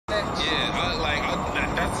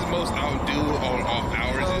Yeah, that's the most I'll do on off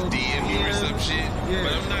hours is DM you or some shit. Yeah.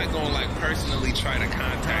 But I'm not gonna like personally try to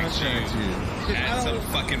contact you at some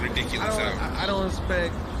fucking ridiculous hour. I don't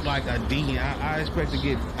expect like a DM. I expect to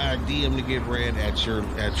get a DM to get read at your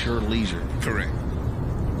leisure. Correct.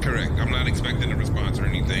 I'm not expecting a response or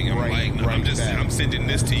anything. I'm sending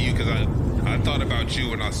this to you because I thought about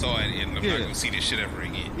you and I saw it, and I'm not gonna see this shit ever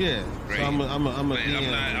again. Yeah. Right? So I'm not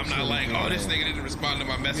like, oh, this nigga didn't respond to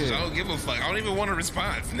my message. Yeah. I don't give a fuck. I don't even want to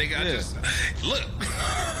respond, nigga. I just look.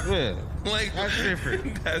 Yeah. Like That's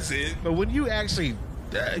different. That's it. But when you actually,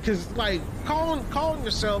 because like calling your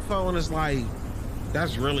cell phone is like,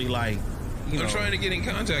 that's really like, I'm trying to get in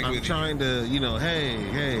contact with you. I'm trying to, hey,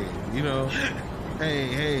 hey,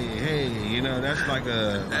 that's like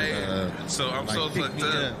so I'm like so fucked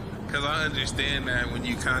up because I understand that when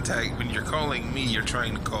you're calling me, you're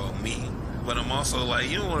trying to call me, but I'm also like,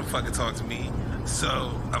 you don't want to fucking talk to me,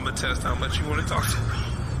 so I'm gonna test how much you want to talk to me.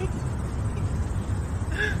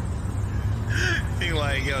 He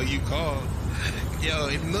like, yo, you called, yo,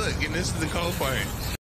 and look, and this is the cold part.